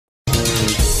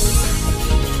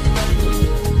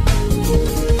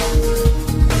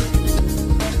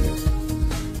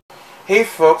Hey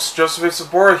folks,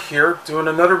 Sobora here, doing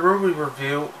another movie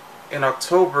review in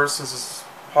October since it's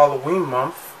Halloween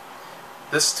month.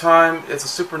 This time it's a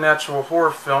supernatural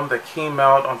horror film that came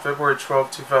out on February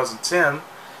 12, 2010,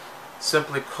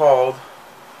 simply called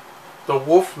The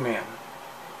Wolfman.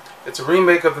 It's a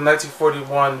remake of the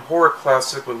 1941 horror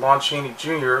classic with Lon Chaney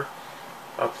Jr.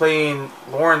 Playing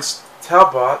Lawrence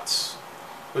Talbot,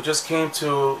 who just came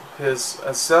to his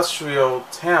ancestral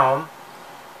town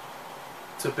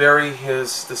to bury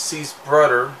his deceased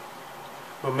brother,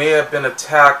 who may have been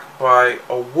attacked by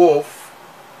a wolf,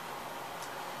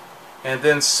 and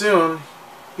then soon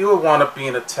he will wind up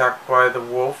being attacked by the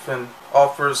wolf and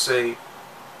offers a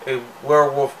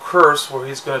werewolf curse where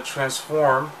he's going to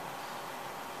transform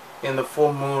in the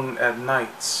full moon at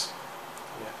night.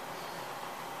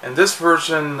 And this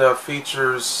version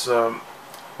features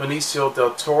Benicio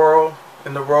del Toro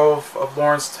in the role of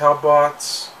Lawrence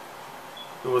Talbot,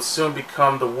 who will soon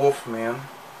become the Wolfman,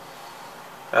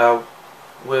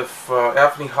 with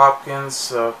Antony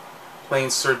Hopkins playing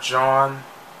Sir John,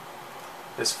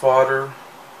 his father,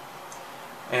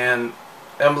 and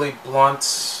Emily Blunt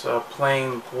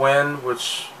playing Gwen,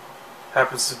 which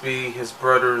happens to be his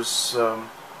brother's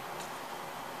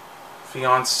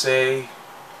fiancée,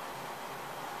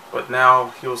 but now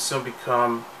he will soon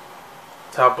become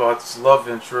Talbot's love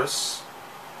interest.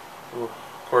 Of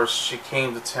course, she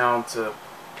came to town to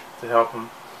help him.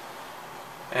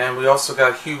 And we also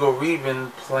got Hugo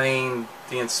playing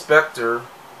the inspector,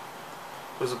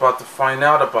 who's about to find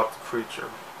out about the creature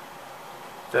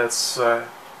that's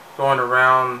going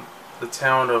around the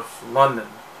town of London.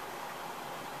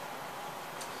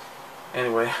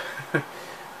 Anyway,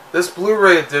 this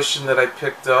Blu-ray edition that I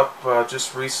picked up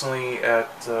just recently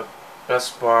at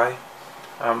Best Buy,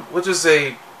 which is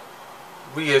a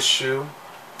reissue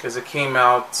because it came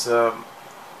out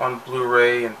on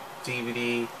Blu-ray and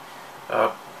DVD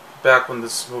back when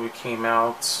this movie came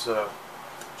out,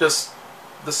 just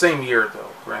the same year though,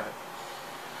 granted.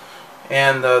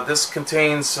 And this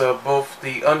contains both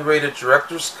the unrated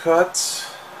director's cut.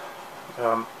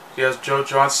 Yes,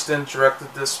 Johnston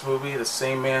directed this movie, the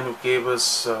same man who gave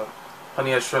us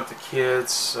Honey, I Shrunk the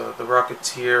Kids, The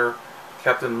Rocketeer,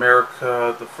 Captain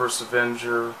America, The First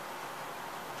Avenger,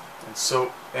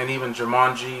 and even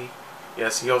Jumanji.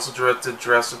 Yes, he also directed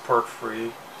Jurassic Park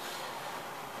 3.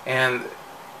 And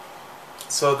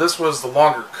so this was the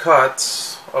longer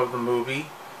cut of the movie,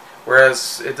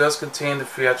 whereas it does contain the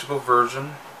theatrical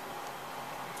version,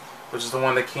 which is the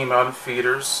one that came out in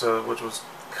theaters, which was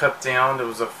cut down. It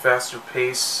was a faster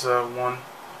pace one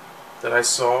that I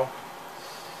saw.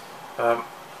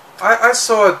 I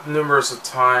saw it numerous of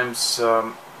times.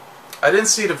 I didn't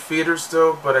see it in theaters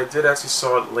though, but I did actually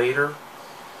saw it later.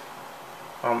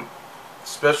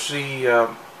 Especially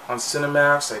on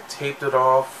Cinemax. I taped it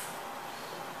off.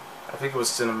 I think it was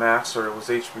Cinemax or it was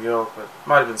HBO, but it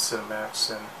might have been Cinemax.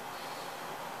 And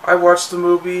I watched the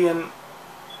movie and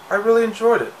I really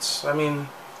enjoyed it. I mean,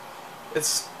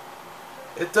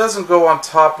 it doesn't go on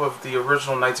top of the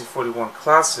original 1941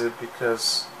 classic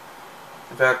because,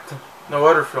 in fact, no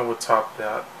other film would top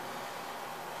that.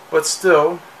 But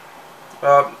still,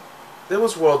 it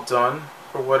was well done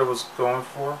for what it was going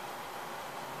for.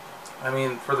 I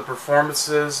mean, for the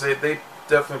performances, they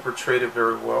definitely portrayed it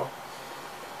very well.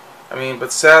 I mean,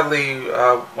 but sadly,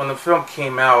 when the film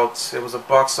came out, it was a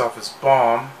box office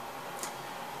bomb.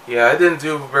 Yeah, it didn't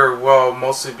do very well,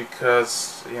 mostly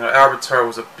because, you know, Avatar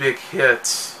was a big hit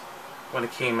when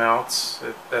it came out.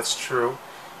 That's true.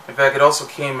 In fact, it also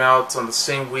came out on the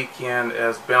same weekend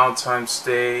as Valentine's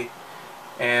Day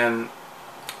and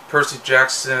Percy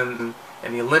Jackson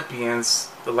and the Olympians,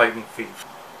 The Lightning Thief.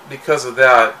 Because of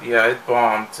that, yeah, it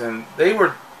bombed, and they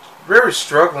were very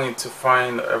struggling to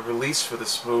find a release for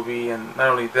this movie. And not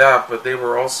only that, but they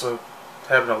were also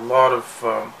having a lot of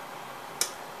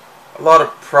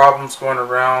problems going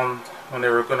around when they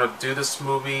were going to do this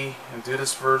movie and do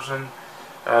this version.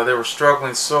 They were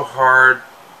struggling so hard.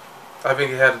 I think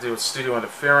it had to do with studio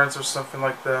interference or something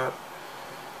like that.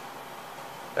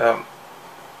 Of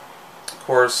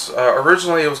course,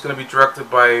 originally it was going to be directed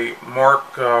by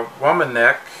Mark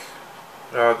Romanek,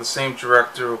 the same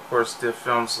director who, of course, did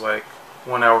films like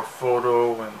 1 Hour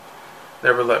Photo and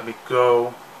Never Let Me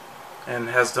Go, and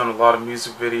has done a lot of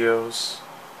music videos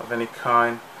of any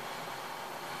kind.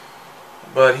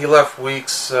 But he left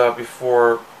weeks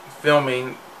before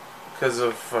filming because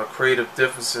of creative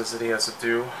differences that he has to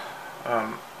do.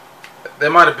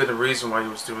 That might have been the reason why he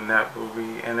was doing that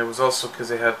movie, and it was also because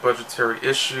they had budgetary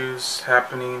issues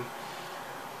happening.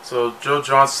 So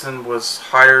Johnston was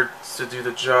hired to do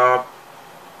the job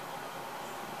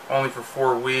only for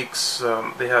 4 weeks.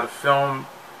 They had to film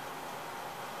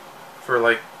for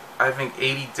like, I think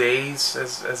 80 days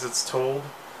as it's told.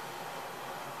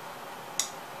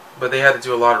 But they had to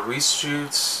do a lot of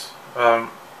reshoots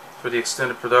for the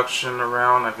extended production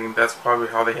around. I think that's probably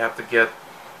how they have to get,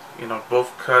 you know,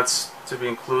 both cuts to be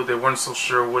included. They weren't so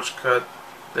sure which cut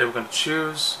they were going to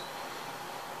choose.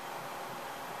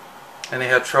 And they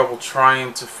had trouble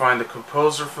trying to find a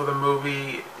composer for the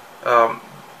movie.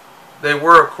 They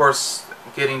were, of course,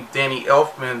 getting Danny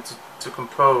Elfman to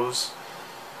compose,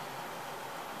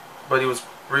 but he was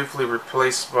briefly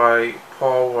replaced by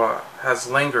Paul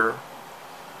Haslinger,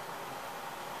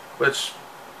 which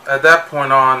at that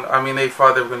point on, I mean, they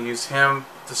thought they were going to use him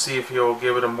to see if he'll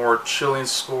give it a more chilling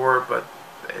score, but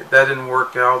that didn't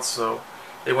work out, so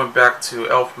they went back to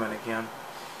Elfman again.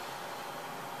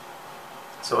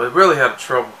 So it really had a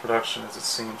trouble production, as it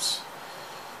seems.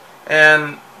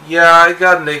 And yeah, it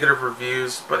got negative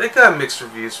reviews, but it got mixed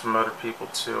reviews from other people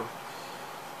too.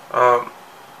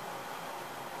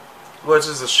 Which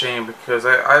is a shame, because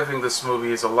I think this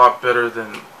movie is a lot better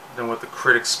than what the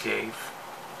critics gave.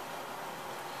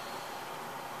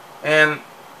 And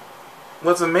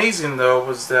what's amazing though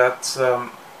was that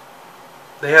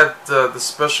they had the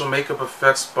special makeup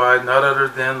effects by none other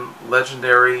than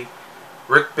legendary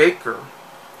Rick Baker.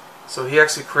 So he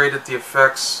actually created the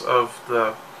effects of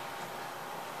the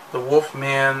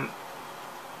Wolfman.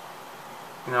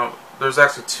 You know, there's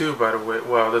actually two, by the way.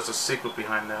 Well, there's a sequel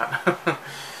behind that.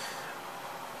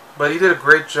 But he did a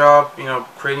great job, you know,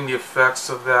 creating the effects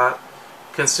of that.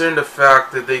 Considering the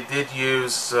fact that they did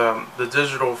use the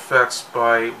digital effects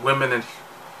by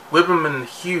Whitman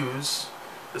Hughes,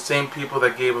 the same people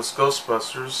that gave us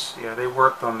Ghostbusters. Yeah, they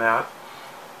worked on that.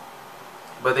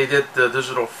 But they did the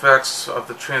digital effects of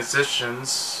the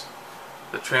transitions,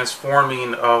 the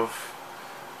transforming of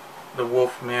the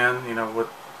Wolfman, you know,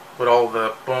 with all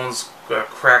the bones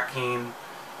cracking,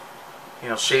 you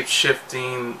know, shape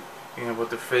shifting, you know,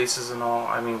 with their faces and all.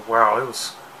 I mean, wow, it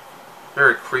was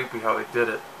very creepy how they did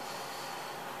it.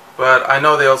 But I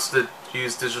know they also did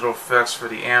use digital effects for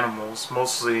the animals,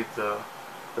 mostly the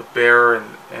bear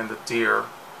and the deer.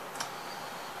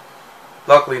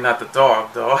 Luckily not the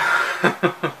dog though.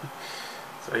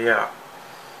 So yeah,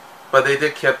 but they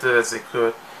did kept it as they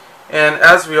could. And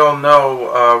as we all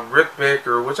know, Rick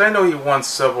Baker, which I know he won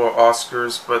several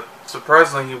Oscars, but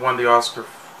surprisingly he won the Oscar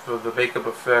for the makeup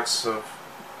effects of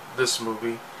this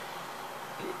movie,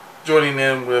 joining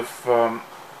in with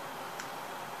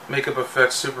makeup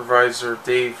effects supervisor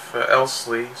Dave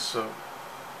Elsley. So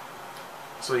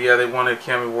yeah, they won an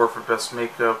Academy Award for Best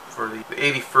Makeup for the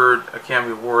 83rd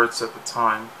Academy Awards at the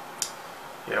time.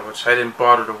 Yeah, which I didn't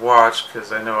bother to watch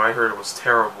because I heard it was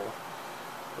terrible.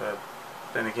 But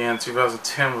then again,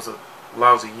 2010 was a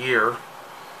lousy year.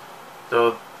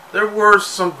 Though there were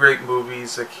some great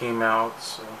movies that came out.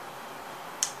 So,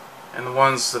 and the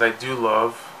ones that I do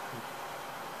love,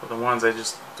 are the ones I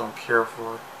just don't care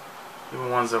for. Even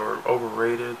ones that were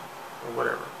overrated or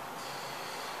whatever.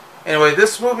 Anyway,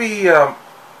 this movie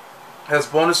has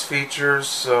bonus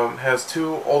features, has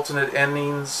two alternate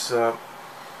endings.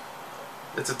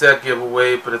 It's a dead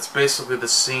giveaway, but it's basically the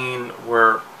scene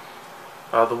where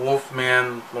the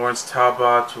Wolfman, Lawrence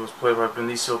Talbot, who was played by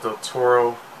Benicio del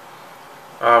Toro,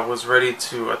 was ready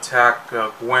to attack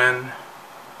Gwen,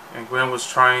 and Gwen was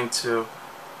trying to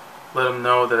let him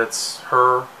know that it's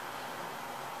her.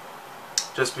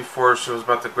 Just before she was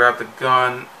about to grab the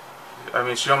gun, I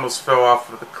mean, she almost fell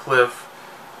off of the cliff,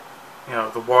 you know,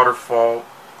 the waterfall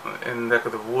in the neck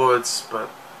of the woods, but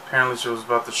apparently she was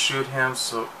about to shoot him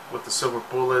with the silver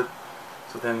bullet,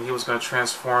 so then he was going to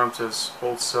transform to his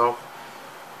old self.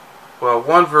 Well,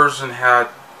 one version had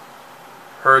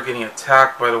her getting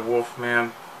attacked by the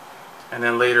Wolfman and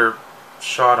then later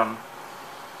shot him.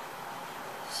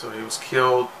 So he was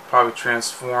killed, probably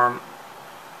transformed,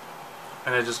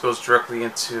 and it just goes directly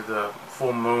into the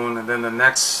full moon. And then the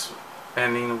next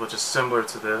ending, which is similar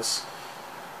to this,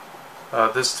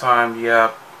 this time,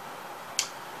 yeah,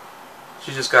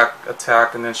 she just got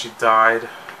attacked and then she died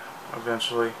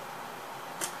eventually.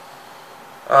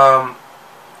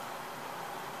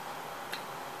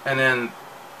 And then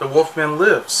the Wolfman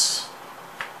lives,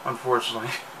 unfortunately.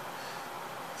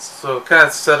 So kind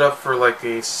of set up for like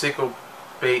a sequel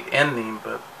bait ending,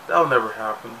 but that'll never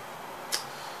happen.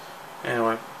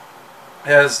 Anyway,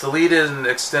 as deleted in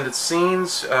extended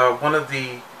scenes, one of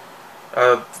the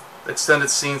extended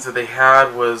scenes that they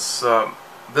had was,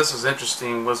 this was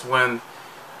interesting, was when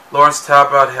Lawrence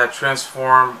Talbot had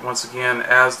transformed once again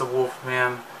as the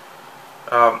Wolfman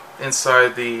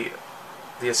inside the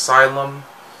asylum,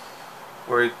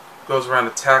 where he goes around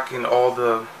attacking all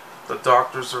the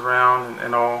doctors around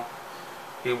and all.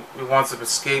 He winds up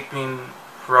escaping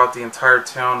throughout the entire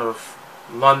town of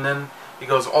London. He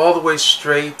goes all the way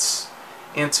straight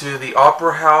into the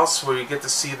opera house, where you get to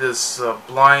see this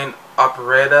blind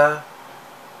operetta,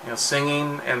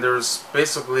 singing, and there's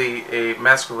basically a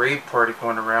masquerade party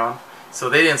going around. So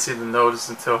they didn't seem to notice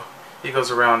until he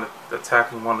goes around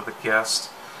attacking one of the guests.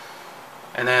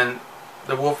 And then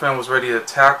the Wolfman was ready to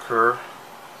attack her,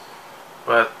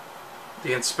 but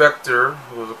the inspector,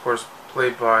 who was of course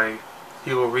played by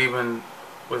Hugo,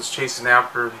 was chasing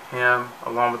after him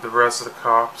along with the rest of the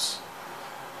cops,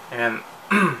 and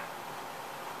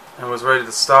and was ready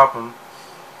to stop him.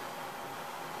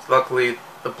 Luckily,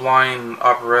 the blind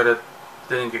operetta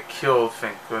didn't get killed,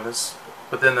 thank goodness.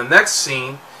 But then the next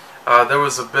scene, there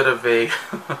was a bit of a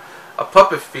a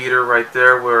puppet theater right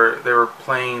there, where they were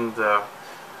playing the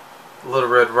Little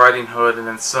Red Riding Hood, and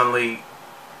then suddenly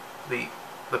the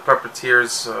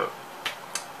puppeteers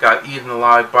got eaten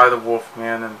alive by the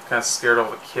Wolfman and kind of scared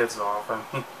all the kids off. I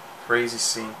mean, crazy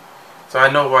scene. So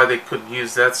I know why they couldn't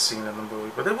use that scene in the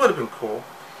movie, but it would have been cool.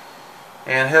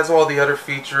 And it has all the other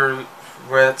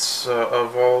featurettes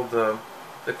of all the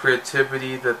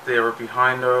creativity that they were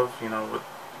behind of. You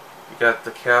got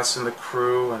the cast and the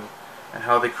crew, and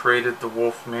how they created the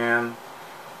Wolfman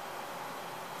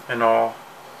and all.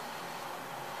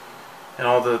 And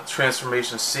all the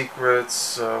transformation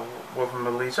secrets, Wolfman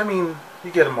Malik. I mean, you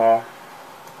get them all.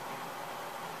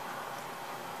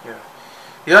 Yeah.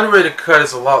 The unrated cut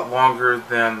is a lot longer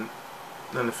than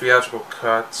the theatrical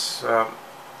cut.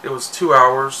 It was 2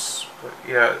 hours. But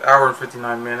yeah, hour and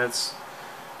 59 minutes.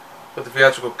 But the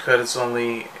theatrical cut is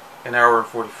only an hour and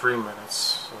 43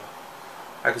 minutes. So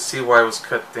I could see why it was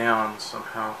cut down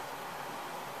somehow.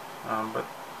 But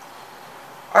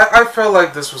I felt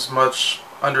like this was much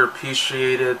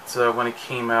underappreciated when it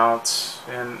came out,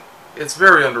 and it's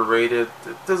very underrated.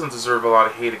 It doesn't deserve a lot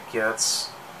of hate it gets.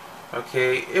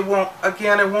 Okay, it won't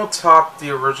top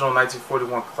the original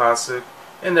 1941 classic.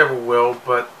 It never will,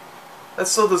 but that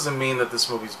still doesn't mean that this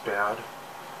movie's bad.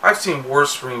 I've seen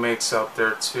worse remakes out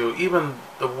there too. Even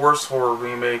the worst horror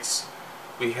remakes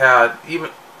we had,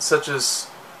 even such as,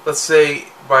 let's say,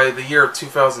 by the year of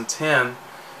 2010,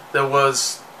 there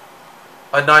was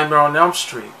a Nightmare on Elm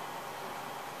Street.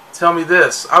 Tell me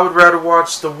this, I would rather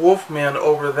watch The Wolfman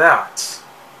over that.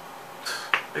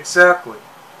 Exactly.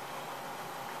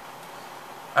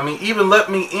 I mean, even Let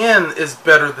Me In is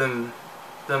better than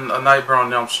a Nightmare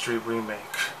on Elm Street remake.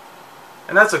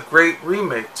 And that's a great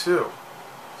remake too.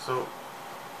 So,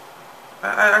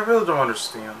 I really don't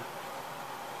understand.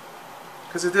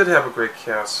 Because it did have a great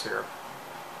cast here.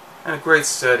 And a great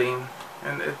setting.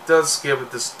 And it does give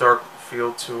it this dark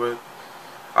feel to it.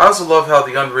 I also love how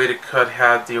the unrated cut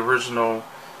had the original,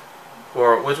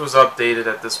 which was updated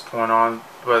at this point on,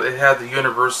 but it had the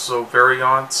Universal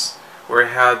variants, where it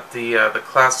had the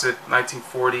classic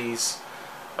 1940s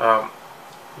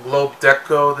globe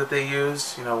deco that they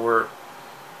used,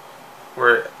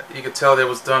 where you could tell that it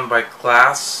was done by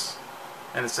glass,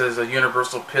 and it says a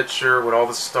Universal picture with all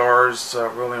the stars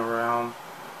rolling around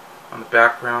on the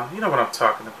background. You know what I'm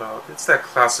talking about. It's that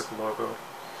classic logo.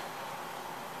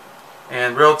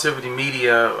 And Relativity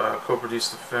Media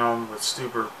co-produced the film with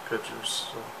Stuber Pictures.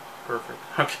 So, perfect.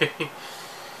 Okay.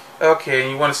 Okay,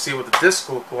 and you want to see what the disc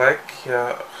looked like,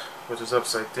 which is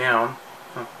upside down.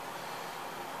 Huh.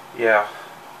 Yeah.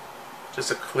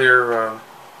 Just a clear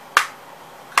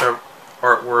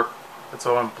artwork. It's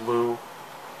all in blue.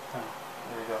 Oh,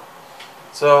 there you go.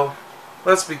 So,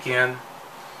 let's begin.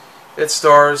 It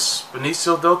stars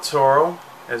Benicio del Toro,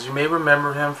 as you may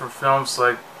remember him from films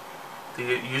like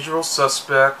The Usual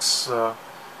Suspects,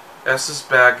 S's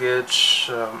Baggage,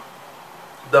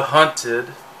 The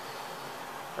Hunted,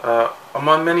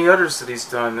 among many others that he's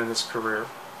done in his career.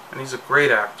 And he's a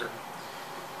great actor.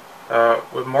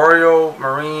 With Mario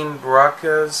Marin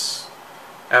Baracus,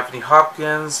 Anthony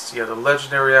Hopkins, the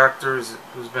legendary actor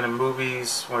who's been in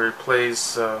movies where he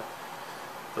plays the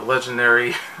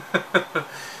legendary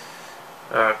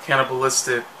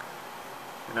cannibalistic,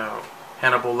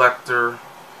 Hannibal Lecter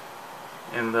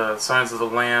in the Signs of the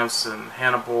Lambs and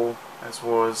Hannibal, as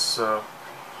well as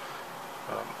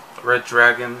Red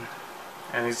Dragon.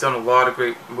 And he's done a lot of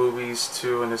great movies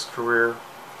too in his career,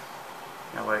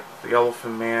 like The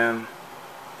Elephant Man,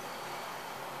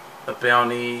 The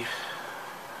Bounty,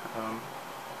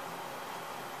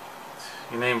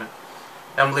 you name it.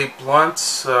 Emily Blunt,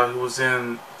 who was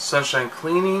in Sunshine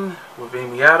Cleaning with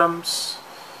Amy Adams.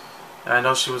 And I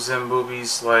know she was in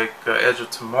movies like Edge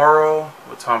of Tomorrow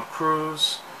with Tom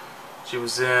Cruise. She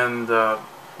was in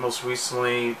most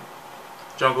recently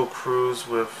Jungle Cruise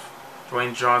with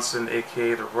Dwayne Johnston,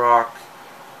 aka The Rock.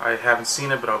 I haven't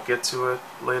seen it, but I'll get to it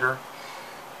later.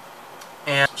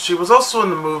 And she was also in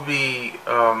the movie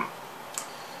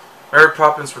Mary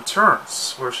Poppins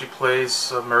Returns, where she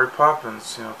plays Mary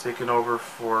Poppins, taking over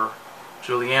for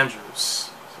Julie Andrews.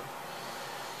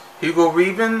 Hugo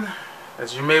Weaving,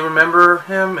 as you may remember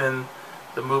him in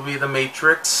the movie The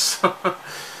Matrix,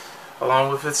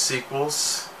 along with its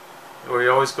sequels, where he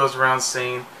always goes around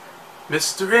saying,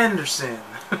 "Mr. Anderson."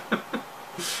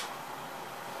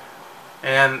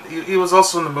 And he was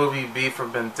also in the movie V for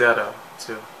Vendetta,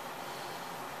 too.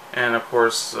 And, of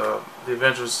course, The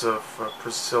Adventures of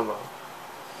Priscilla.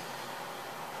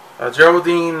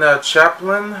 Geraldine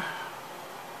Chaplin,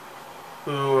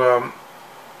 who,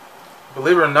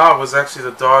 believe it or not, was actually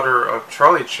the daughter of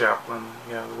Charlie Chaplin,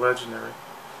 the legendary.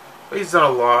 But he's done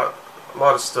a lot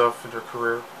of stuff in her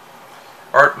career.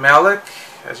 Art Malik,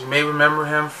 as you may remember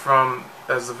him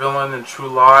as the villain in True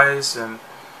Lies, and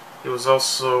he was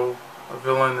also a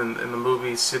villain in the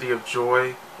movie City of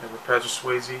Joy with Patrick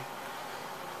Swayze,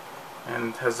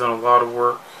 and has done a lot of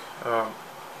work.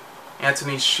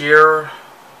 Antony Sher,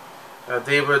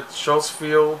 David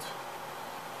Schofield,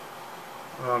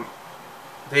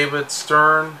 David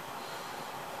Stern,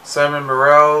 Simon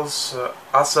Merrells,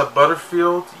 Asa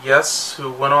Butterfield, yes, who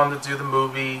went on to do the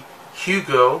movie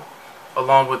Hugo,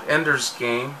 along with Ender's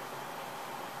Game.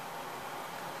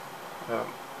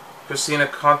 Christina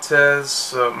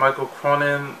Contes, Michael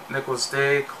Cronin, Nicholas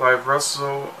Day, Clive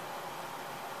Russell,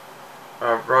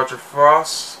 Roger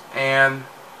Frost, and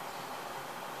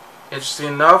interesting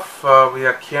enough, we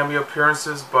had cameo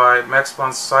appearances by Max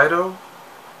von Sydow,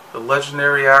 the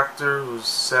legendary actor who's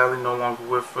sadly no longer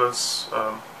with us.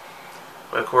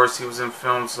 But of course, he was in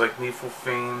films like Needful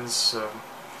Things,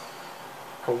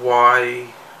 Hawaii.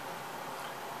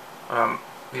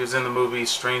 He was in the movie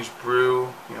Strange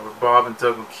Brew, with Bob and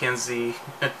Doug McKenzie,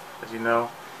 as you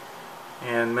know,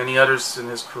 and many others in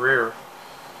his career.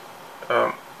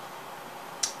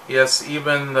 Yes,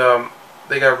 even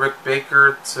they got Rick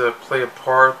Baker to play a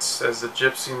part as the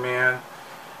Gypsy Man.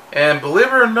 And believe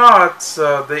it or not,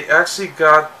 they actually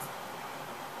got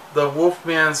the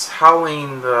Wolfman's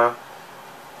howling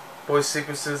voice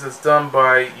sequences that's done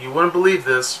by, you wouldn't believe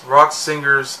this, rock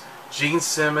singers Gene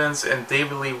Simmons and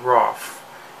David Lee Roth.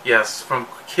 Yes, from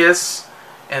Kiss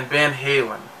and Van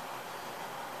Halen.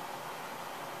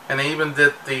 And they even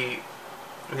did the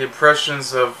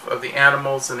impressions of the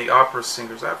Animals and the opera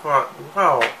singers. I thought,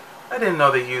 wow, I didn't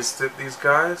know they used these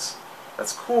guys.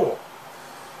 That's cool.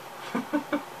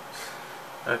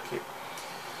 Okay.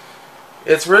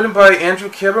 It's written by Andrew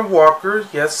Kevin Walker.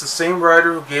 Yes, the same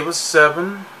writer who gave us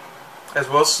Seven, as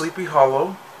well as Sleepy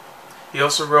Hollow. He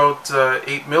also wrote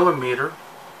 8mm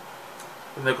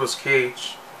with Nicolas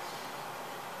Cage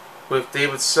with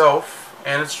David Self,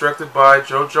 and it's directed by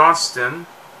Joe Johnston,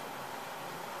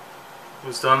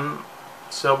 who's done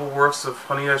several works of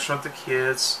Honey, I Shrunk the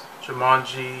Kids,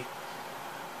 Jumanji,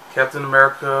 Captain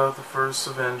America, The First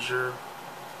Avenger,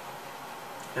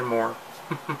 and more.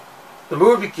 The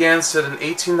movie begins set in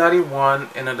 1891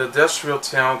 in an industrial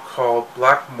town called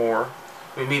Blackmore.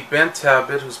 We meet Ben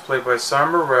Tabbitt, who's played by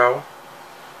Simon Merrell,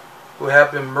 who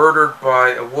had been murdered by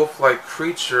a wolf-like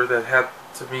creature that had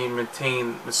to be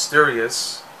maintained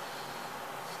mysterious.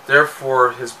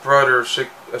 Therefore, his brother,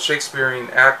 a Shakespearean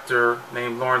actor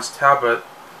named Lawrence Tabbitt,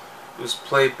 who's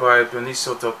played by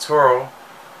Benicio del Toro,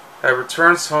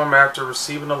 returns home after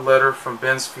receiving a letter from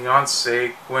Ben's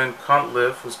fiancée, Gwen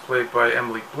Cuntliff, who's played by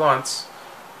Emily Blunt,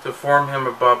 to inform him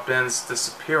about Ben's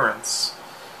disappearance.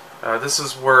 This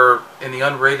is where, in the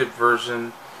unrated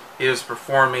version, he was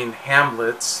performing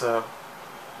Hamlet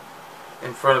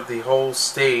in front of the whole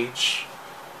stage,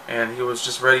 and he was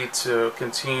just ready to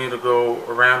continue to go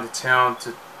around the town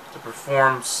to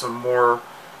perform some more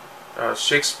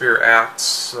Shakespeare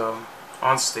acts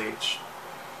on stage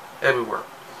everywhere.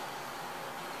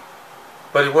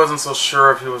 But he wasn't so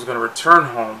sure if he was going to return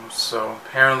home, so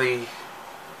apparently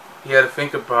he had to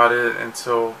think about it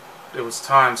until it was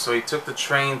time. So he took the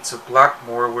train to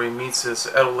Blackmore, where he meets this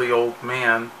elderly old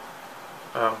man,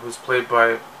 who's played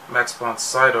by Max von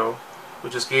Sydow, who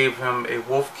just gave him a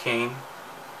wolf cane.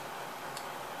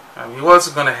 He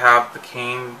wasn't going to have the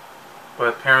cane, but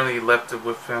apparently he left it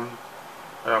with him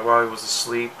while he was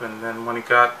asleep. And then when he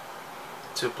got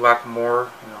to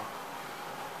Blackmore,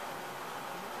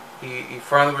 he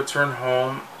finally returned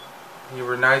home. He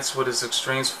reunites with his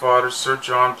estranged father, Sir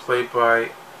John, played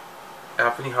by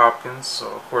Anthony Hopkins.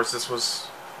 So of course this was,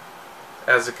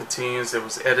 as it continues, it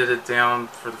was edited down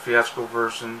for the theatrical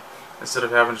version instead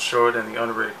of having to show it in the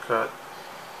unrated cut.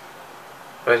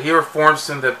 But he informs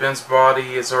him that Ben's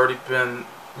body has already been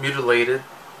mutilated,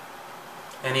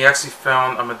 and he actually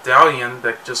found a medallion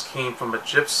that just came from a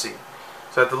gypsy.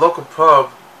 So at the local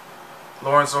pub,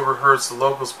 Lawrence overheard the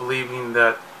locals believing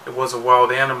that it was a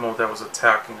wild animal that was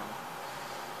attacking him.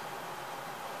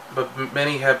 But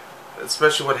many had,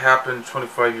 especially what happened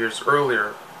 25 years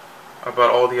earlier,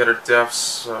 about all the other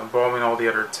deaths involving all the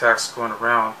other attacks going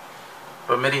around.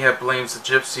 But many had blamed the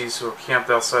gypsies who were camped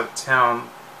outside of town,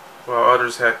 while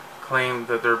others had claimed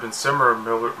that there had been similar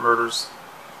murders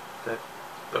that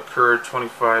occurred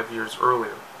 25 years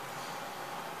earlier.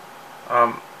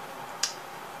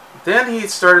 Then he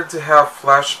started to have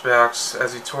flashbacks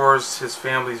as he tours his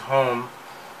family's home.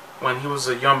 When he was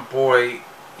a young boy,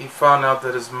 he found out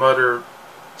that his mother,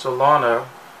 Jolana,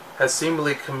 had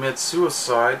seemingly committed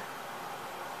suicide,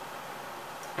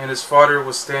 and his father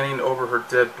was standing over her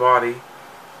dead body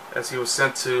as he was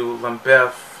sent to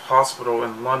Lambeth Hospital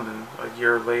in London a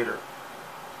year later,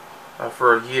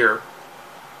 for a year,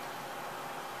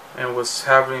 and was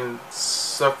having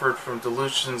suffered from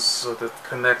delusions that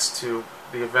connects to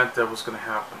the event that was going to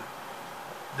happen.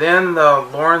 Then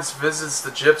Lawrence visits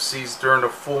the gypsies during a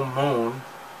full moon,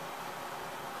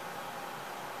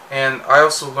 and I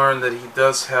also learned that he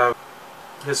does have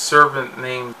his servant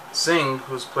named Singh,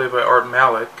 who's played by Art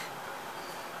Malik.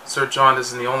 Sir John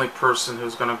isn't the only person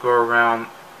who's going to go around,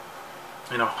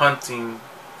 hunting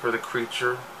for the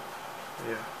creature.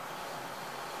 Yeah.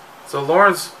 So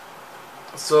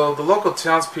the local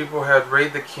townspeople had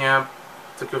raided the camp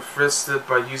to confisc it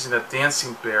by using a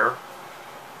dancing bear,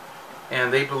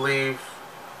 and they believe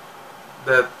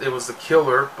that it was the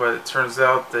killer, but it turns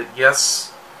out that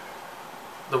yes,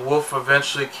 the wolf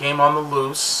eventually came on the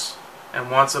loose and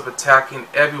winds up attacking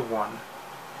everyone,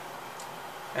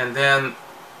 and then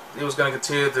he was going to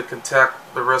continue to attack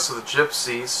the rest of the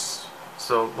gypsies.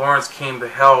 So Lawrence came to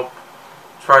help,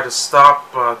 try to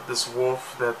stop this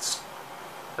wolf that's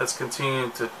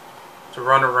continuing to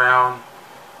run around,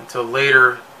 until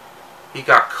later he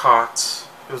got caught.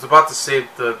 He was about to save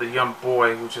the young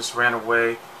boy who just ran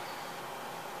away,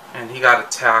 and he got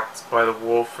attacked by the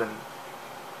wolf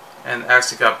and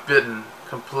actually got bitten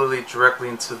completely directly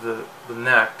into the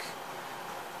neck.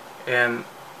 And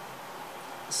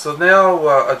so now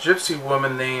a gypsy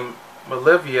woman named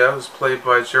Olivia, who's played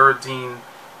by Geraldine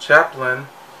Chaplin,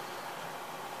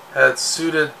 had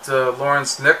suited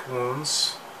Lawrence's neck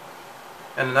wounds,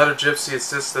 and another gypsy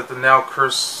insists that the now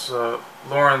cursed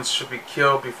Lawrence should be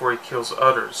killed before he kills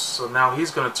others. So now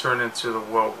he's going to turn into the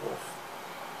werewolf.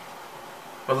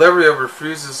 Olivia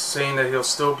refuses, saying that he'll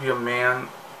still be a man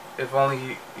if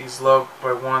only he's loved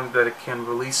by one that it can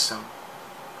release him.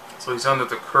 So he's under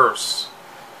the curse.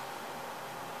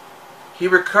 He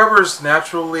recovers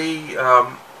naturally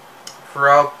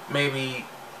throughout maybe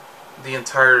the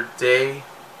entire day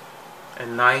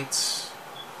and night,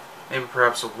 maybe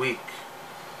perhaps a week,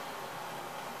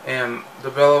 and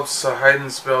develops a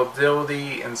heightened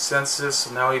ability and senses.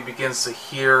 So now he begins to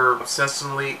hear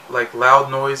sensibly, like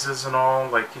loud noises and all.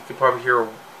 Like you could probably hear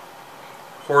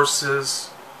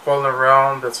horses falling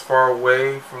around that's far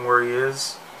away from where he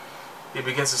is. He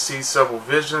begins to see several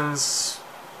visions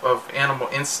of animal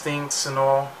instincts and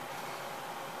all.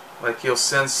 Like he'll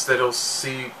sense that he'll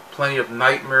see plenty of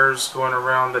nightmares going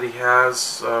around that he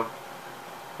has,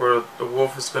 where the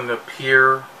wolf is going to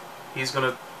appear.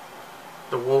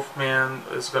 The Wolfman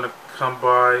is going to come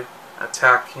by,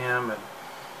 attack him, and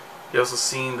he also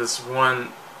seen this one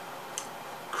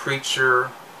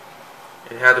creature.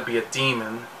 It had to be a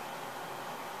demon.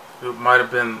 It might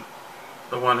have been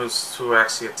the one who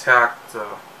actually attacked the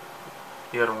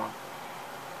other one.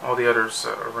 All the others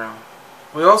around.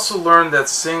 We also learned that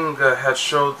Singh had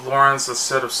showed Lawrence a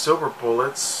set of silver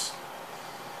bullets,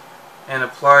 and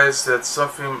implies that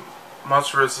something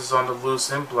monstrous is on the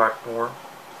loose in Blackmore.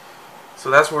 So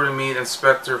that's where we meet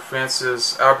Inspector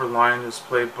Francis Aberline, who's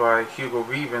played by Hugo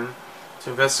Reven,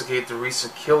 to investigate the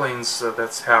recent killings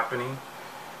that's happening,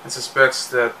 and suspects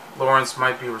that Lawrence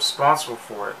might be responsible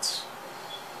for it,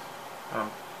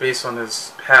 based on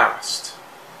his past.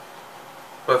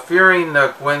 But fearing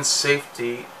Gwen's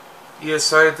safety, he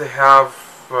decided to have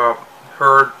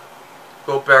her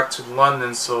go back to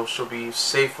London so she'll be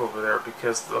safe over there,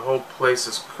 because the whole place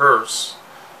is cursed.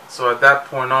 So at that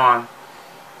point on,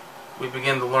 we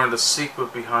begin to learn the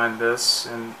secret behind this,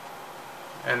 and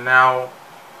now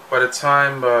by the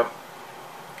time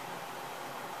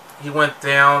he went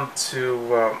down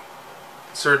to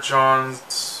Sir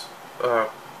John's,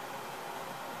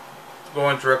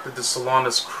 going directly to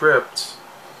Solana's crypt,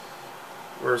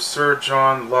 where Sir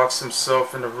John locks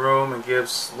himself in the room and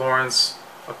gives Lawrence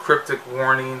a cryptic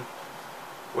warning,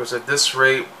 which at this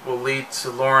rate will lead to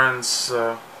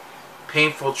Lawrence's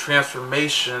painful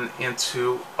transformation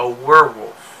into a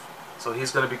werewolf. So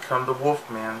he's going to become the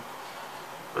Wolfman.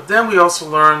 But then we also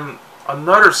learn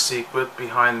another secret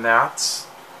behind that,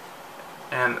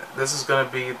 and this is going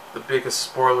to be the biggest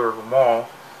spoiler of them all,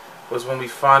 was when we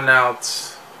find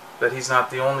out that he's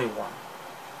not the only one.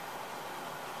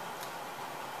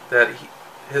 That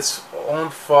his own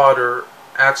father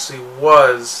actually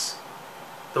was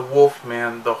the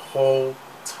Wolfman the whole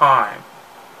time.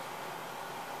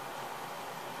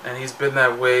 And he's been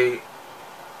that way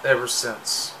ever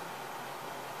since.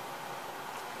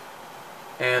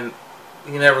 And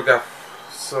he never got...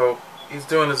 So he's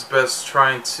doing his best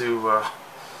trying to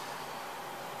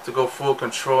go full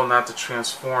control, not to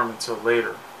transform until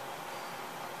later.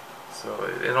 So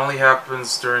it only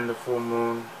happens during the full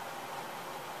moon.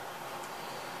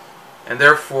 And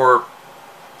therefore,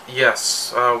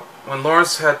 yes, when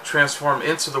Lawrence had transformed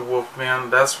into the Wolfman,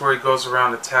 that's where he goes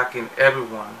around attacking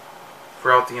everyone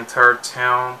throughout the entire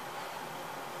town.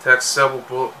 Attacks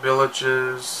several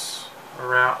villages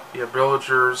around,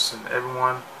 villagers and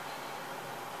everyone,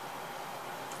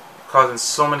 causing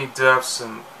so many deaths.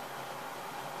 And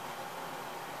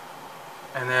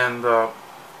then the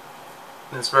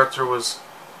inspector was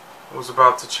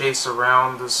about to chase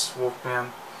around this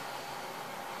Wolfman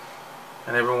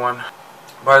and everyone.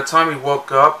 By the time he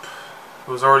woke up,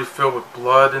 it was already filled with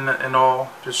blood and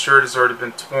all. His shirt has already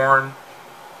been torn.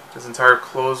 His entire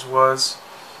clothes was.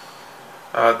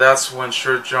 That's when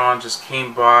Sher John just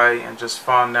came by and just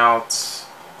found out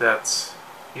that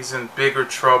he's in bigger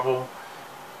trouble.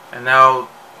 And now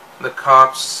the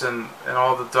cops and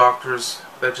all the doctors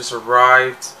that just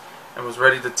arrived and was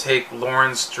ready to take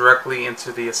Lawrence directly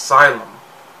into the asylum.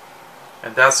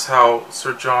 And that's how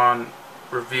Sir John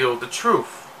revealed the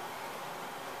truth,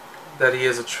 that he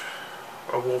is a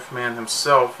Wolfman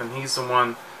himself, and he's the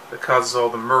one that causes all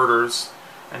the murders,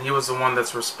 and he was the one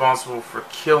that's responsible for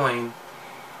killing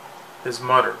his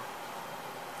mother,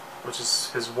 which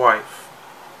is his wife.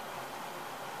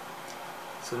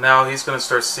 So now he's going to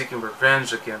start seeking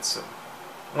revenge against him.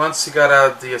 Once he got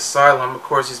out of the asylum, of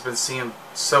course, he's been seeing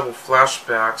several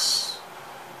flashbacks,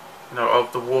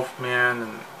 of the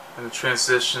Wolfman and the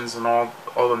transitions and all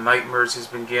the nightmares he's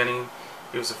been getting.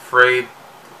 He was afraid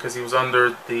because he was under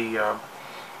the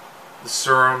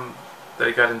serum that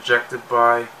he got injected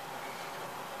by.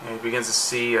 And he begins to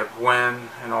see Gwen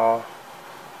and all.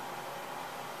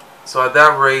 So at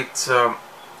that rate,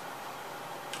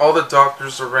 all the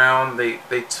doctors around,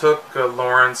 they took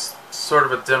Lawrence, sort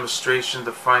of a demonstration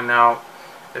to find out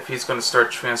if he's going to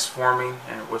start transforming,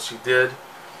 and which he did.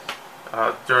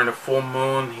 During the full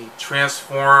moon, he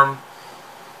transformed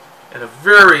in a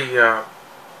very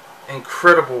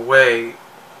incredible way,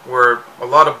 where a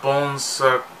lot of bones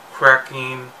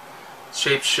cracking,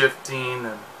 shape-shifting,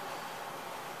 and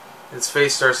his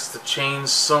face starts to change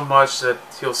so much that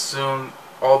he'll soon,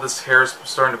 all this hair is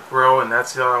starting to grow, and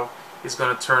that's how he's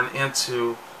going to turn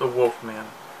into the Wolfman,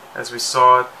 as we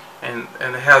saw it. And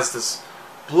it has this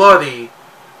bloody,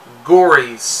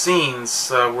 gory scenes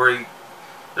where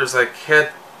there's like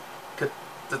head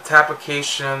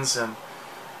decapitations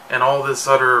and all this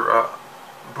other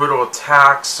brutal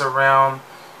attacks around,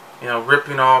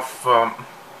 ripping off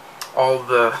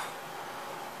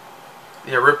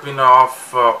ripping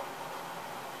off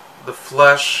the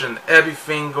flesh and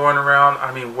everything going around.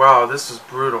 I mean, wow, this is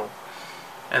brutal.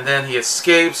 And then he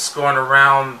escapes, going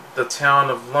around the town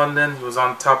of London. He was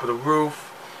on top of the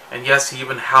roof, and yes, he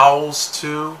even howls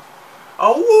too.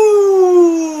 Oh,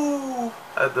 woo!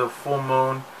 At the full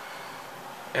moon.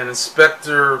 And the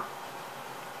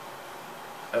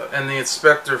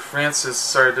inspector Francis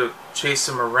started to chase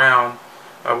him around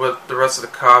with the rest of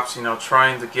the cops,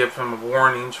 trying to give him a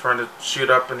warning, trying to shoot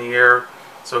up in the air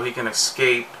so he can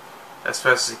escape as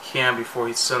fast as he can before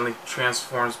he suddenly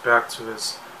transforms back to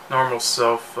his normal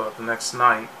self the next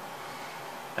night.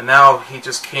 And now he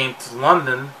just came to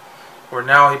London, where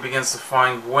now he begins to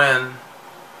find Gwen,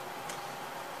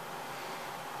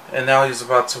 and now he's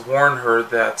about to warn her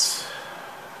that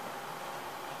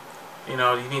he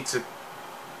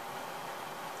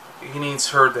needs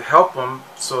her to help him.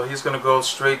 So he's going to go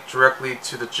directly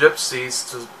to the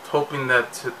gypsies, hoping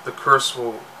that the curse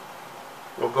will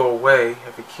go away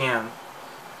if he can.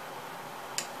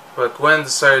 But Gwen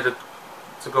decided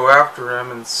to go after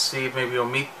him and see if maybe he'll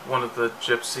meet one of the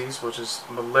gypsies, which is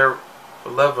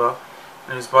Maleva,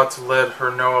 and he's about to let her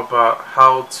know about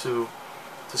how to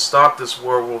stop this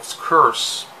werewolf's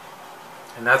curse.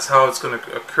 And that's how it's going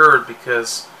to occur,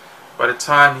 because by the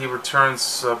time he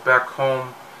returns back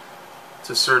home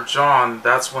to Sir John,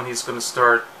 that's when he's going to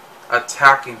start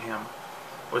attacking him,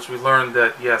 which we learned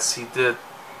that yes, he did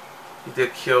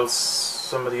kill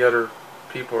some of the other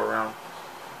people around.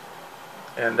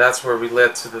 And that's where we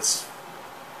led to this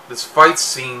this fight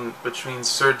scene between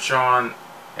Sir John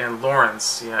and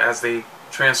Lawrence, as they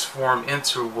transform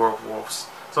into werewolves.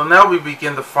 So now we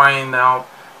begin to find out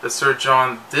that Sir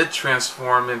John did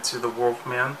transform into the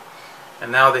Wolfman,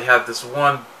 and now they had this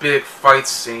one big fight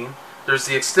scene. There's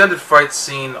the extended fight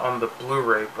scene on the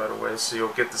Blu-ray, by the way, so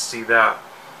you'll get to see that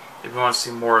if you want to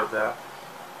see more of that.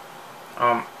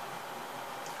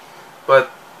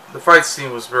 But the fight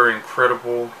scene was very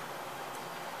incredible.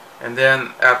 And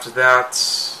then after that,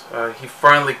 he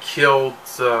finally killed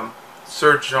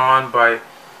Sir John by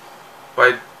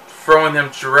throwing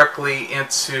him directly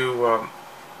into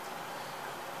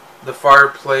the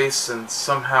fireplace, and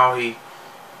somehow he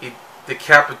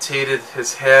decapitated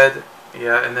his head.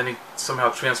 Yeah, and then he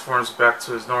somehow transforms back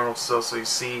to his normal self, so you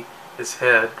see his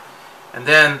head. And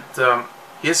then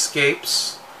he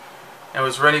escapes and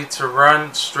was ready to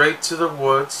run straight to the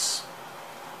woods,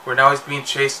 where now he's being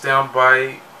chased down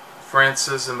by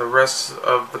Francis and the rest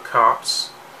of the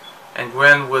cops. And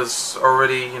Gwen was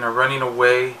already, running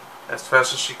away as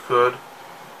fast as she could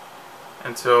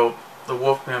until the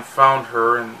Wolfman found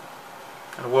her, and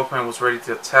the Wolfman was ready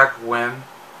to attack Gwen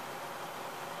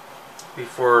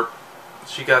before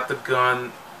she got the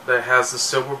gun that has the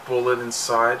silver bullet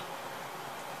inside.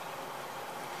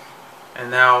 And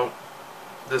now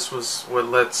this was what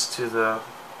led to the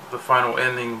final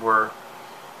ending, where,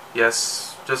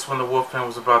 yes, just when the Wolfman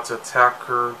was about to attack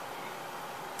her,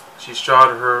 she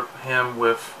shot him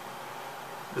with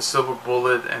the silver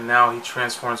bullet, and now he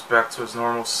transforms back to his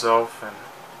normal self, and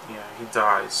he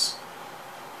dies.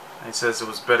 And he says, "It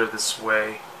was better this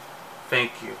way.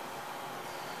 Thank you."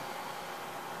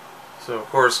 So of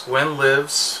course Gwen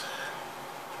lives.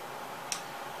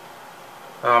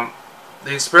 The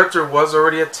inspector was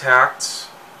already attacked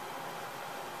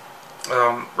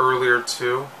earlier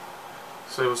too,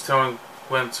 so he was telling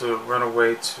Gwen to run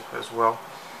away as well.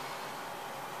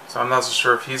 So I'm not so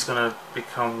sure if he's going to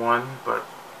become one, but,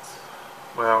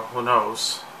 well, who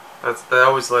knows. That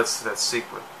always leads to that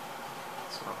secret.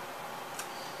 So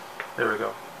there we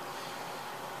go.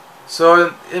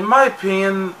 So in my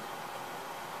opinion,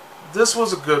 this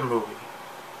was a good movie.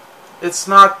 It's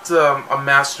not a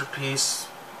masterpiece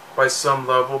by some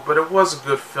level, but it was a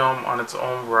good film on its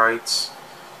own right.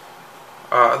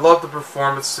 I love the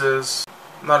performances.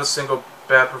 Not a single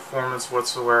bad performance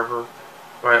whatsoever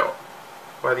by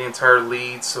the entire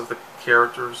leads of the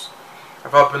characters. I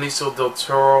thought Benicio del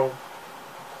Toro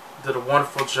did a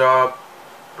wonderful job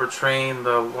portraying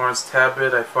the Lawrence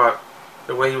Tabit. I thought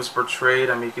the way he was portrayed,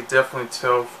 you could definitely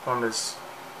tell from his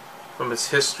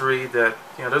history that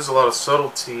there's a lot of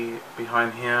subtlety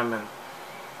behind him,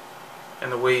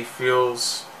 and the way he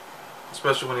feels,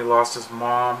 especially when he lost his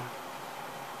mom,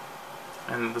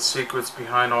 and the secrets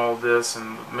behind all this,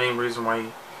 and the main reason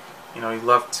why he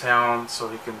left town so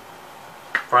he can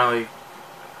finally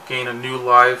gain a new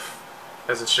life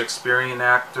as a Shakespearean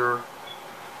actor.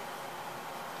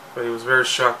 But he was very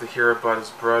shocked to hear about his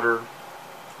brother,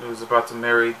 who was about to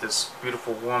marry this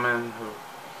beautiful woman, who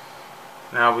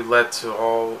now we led to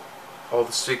all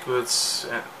the secrets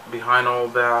behind all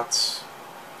that.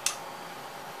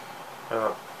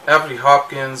 Anthony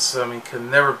Hopkins, could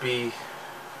never be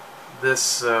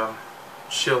this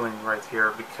chilling right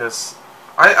here, because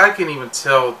I can even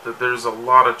tell that there's a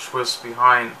lot of twists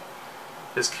behind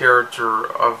his character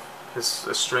of his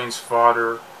estranged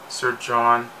father, Sir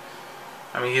John.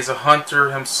 He's a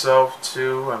hunter himself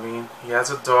too. He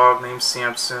has a dog named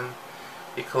Samson.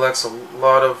 He collects a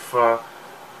lot of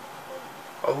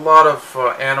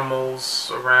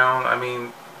animals around.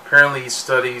 Apparently he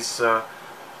studies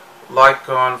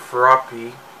Lycon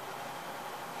Therapy.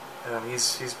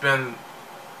 He's been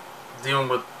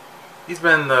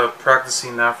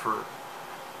practicing that for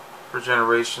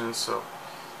generations, so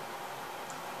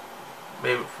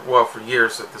maybe for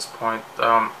years at this point.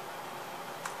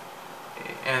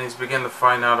 And he's beginning to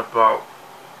find out about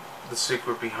the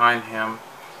secret behind him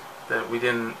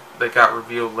that got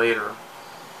revealed later.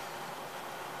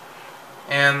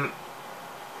 And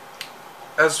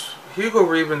as Hugo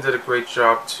Reven did a great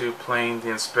job too, playing the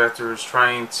inspector who's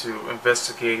trying to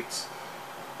investigate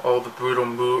all the brutal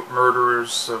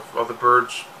murderers of all the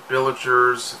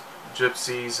villagers,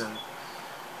 gypsies, and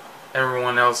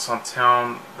everyone else on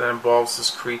town that involves this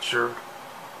creature,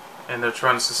 and they're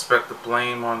trying to suspect the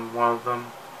blame on one of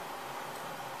them.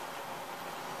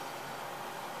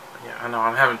 Yeah, I know,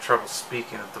 I'm having trouble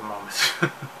speaking at the moment.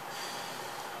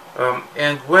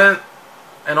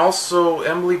 And also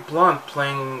Emily Blunt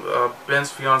playing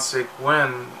Ben's fiancée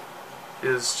Gwen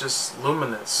is just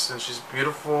luminous, and she's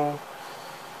beautiful.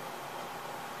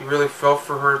 You really felt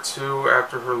for her too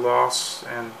after her loss,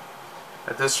 and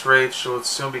At this rate, she would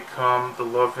soon become the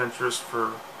love interest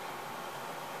for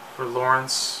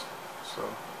Lawrence. So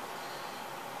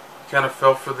he kind of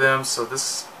fell for them. So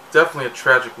this is definitely a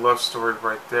tragic love story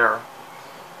right there.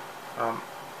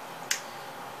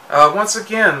 Once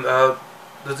again, the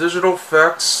digital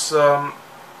effects,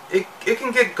 it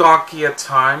can get gonky at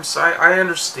times. I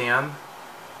understand.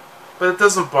 But it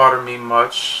doesn't bother me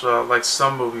much, like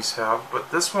some movies have.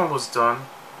 But this one was done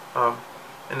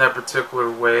in that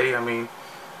particular way. I mean,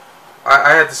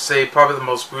 I had to say probably the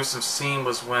most gruesome scene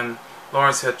was when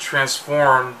Lawrence had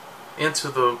transformed into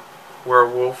the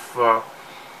werewolf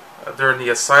during the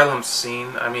asylum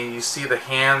scene. I mean, you see the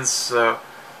hands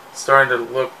starting to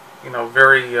look,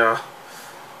 very,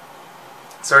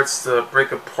 starts to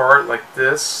break apart like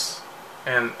this.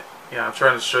 And, I'm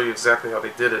trying to show you exactly how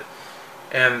they did it.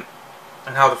 And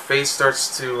how the face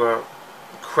starts to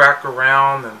crack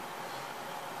around,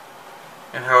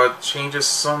 and how it changes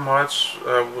so much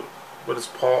with his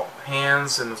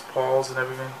hands and his paws and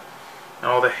everything, and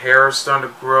all the hair is starting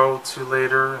to grow too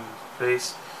later in his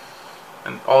face,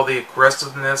 and all the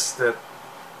aggressiveness that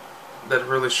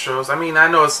really shows. I mean, I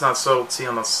know it's not subtlety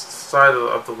on the side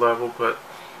of the level, but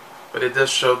it does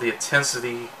show the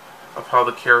intensity of how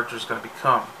the character is going to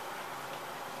become.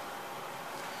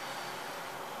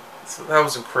 So that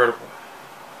was incredible.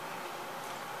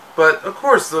 But of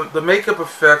course, the makeup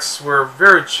effects were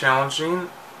very challenging.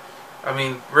 I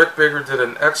mean, Rick Baker did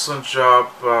an excellent job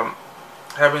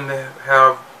having to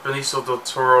have Benicio del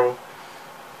Toro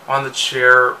on the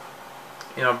chair,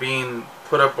 being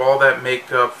put up all that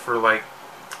makeup for, like,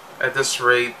 at this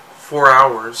rate, 4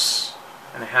 hours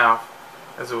and a half,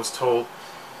 as it was told,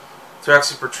 to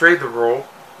actually portray the role.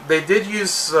 They did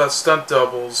use stunt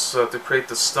doubles to create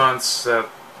the stunts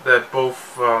that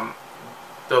both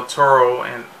Del Toro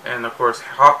and of course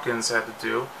Hopkins had to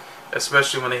do,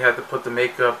 especially when they had to put the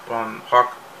makeup on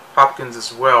Hopkins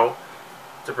as well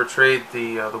to portray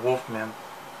the Wolfman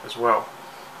as well.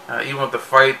 Even with the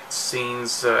fight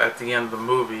scenes at the end of the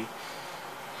movie,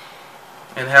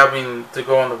 and having to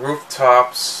go on the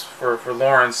rooftops for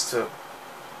Lawrence to,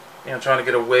 trying to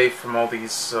get away from all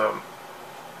these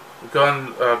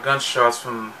gunshots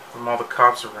from all the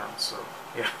cops around. So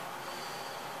yeah.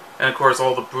 And of course,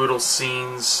 all the brutal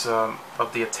scenes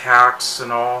of the attacks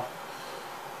and all.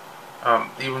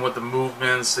 Even with the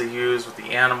movements they use with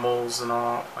the animals and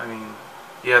all. I mean,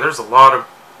 yeah, there's a lot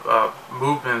of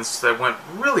movements that went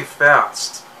really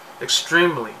fast.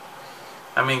 Extremely.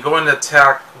 I mean, going to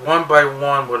attack one by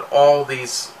one with all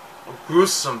these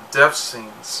gruesome death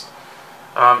scenes.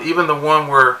 Even the one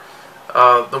where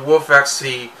the wolf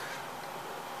actually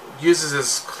uses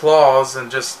his claws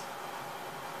and just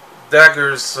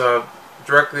daggers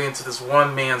directly into this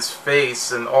one man's face,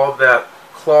 and all that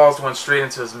claws went straight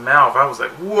into his mouth. I was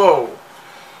like, whoa!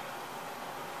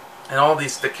 And all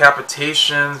these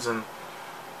decapitations and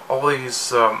all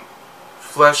these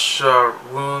flesh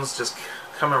wounds just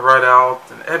coming right out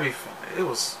and everything. It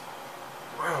was,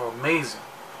 wow, amazing.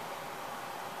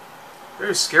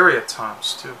 Very scary at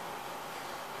times too.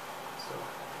 So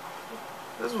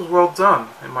this was well done,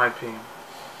 in my opinion.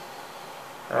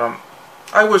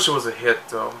 I wish it was a hit,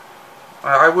 though.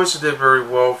 I wish it did very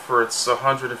well for its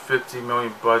 $150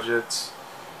 million budget.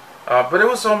 But it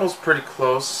was almost pretty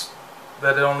close.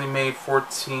 That it only made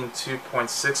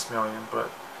 $2.6 million.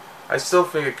 But I still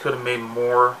think it could have made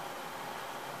more.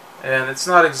 And it's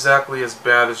not exactly as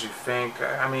bad as you think.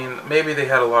 I mean, maybe they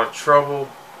had a lot of trouble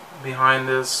behind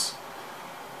this.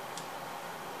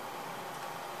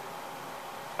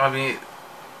 I mean,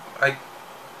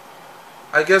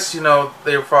 I guess,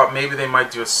 they thought maybe they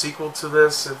might do a sequel to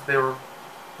this if they were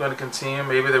going to continue.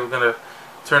 Maybe they were going to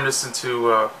turn this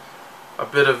into a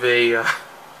bit of a,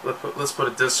 let's put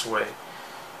it this way.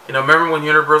 Remember when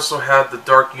Universal had the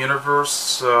Dark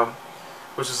Universe,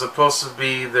 which is supposed to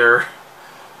be their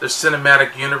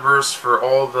cinematic universe for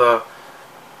all the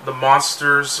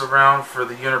monsters around, for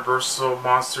the Universal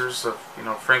monsters of,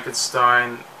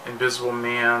 Frankenstein, Invisible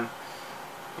Man,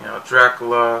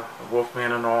 Dracula,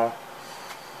 Wolfman and all.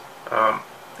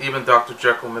 Even Dr.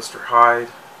 Jekyll, Mr. Hyde.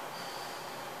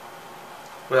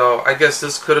 Well, I guess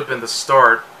this could have been the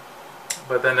start,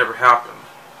 but that never happened.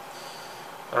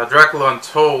 Dracula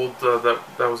Untold, that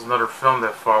was another film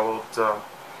that followed.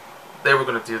 They were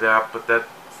going to do that, but that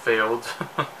failed.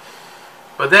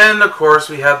 But then, of course,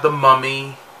 we had The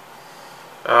Mummy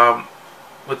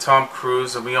with Tom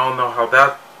Cruise, and we all know how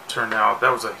that turned out.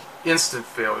 That was an instant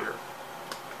failure.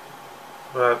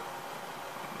 But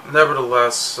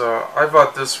nevertheless, I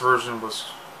thought this version was,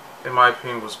 in my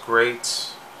opinion, was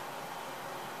great.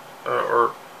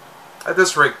 Or at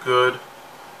this rate, good.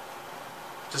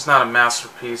 just not a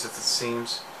masterpiece as it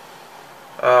seems.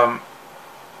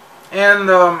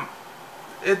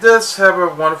 It does have a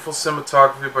wonderful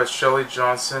cinematography by Shelley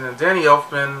Johnston, and Danny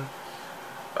Elfman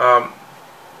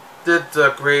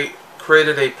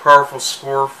created a powerful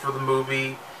score for the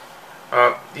movie,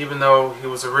 even though he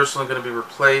was originally going to be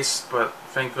replaced, but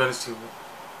thank goodness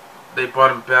they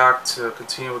brought him back to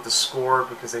continue with the score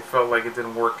because they felt like it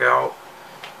didn't work out.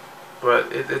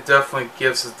 But it definitely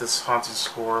gives it this haunting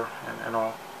score and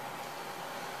all.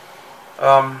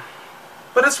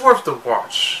 But it's worth the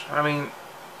watch. I mean,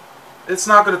 it's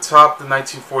not going to top the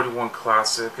 1941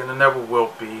 classic, and it never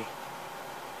will be.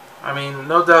 I mean,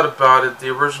 no doubt about it, the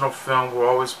original film will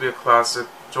always be a classic,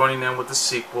 joining in with the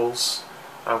sequels,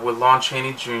 with Lon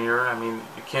Chaney Jr. I mean,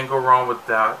 you can't go wrong with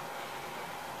that.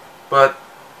 But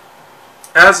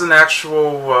as an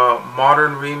actual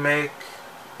modern remake,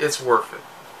 it's worth it.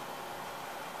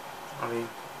 I mean,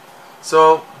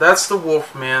 so that's the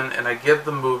Wolfman, and I give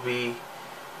the movie,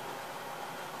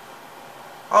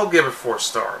 I'll give it 4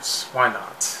 stars. Why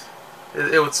not?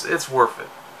 It's worth it.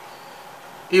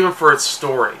 Even for its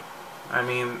story. I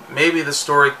mean, maybe the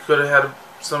story could have had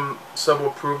some subtle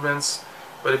improvements,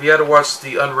 but if you had to watch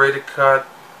the unrated cut,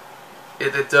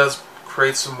 it does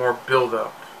create some more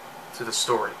build-up to the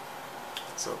story.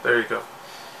 So there you go.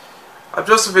 I'm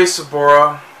Joseph A.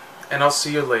 Sobora, and I'll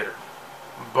see you later.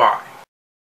 Bye.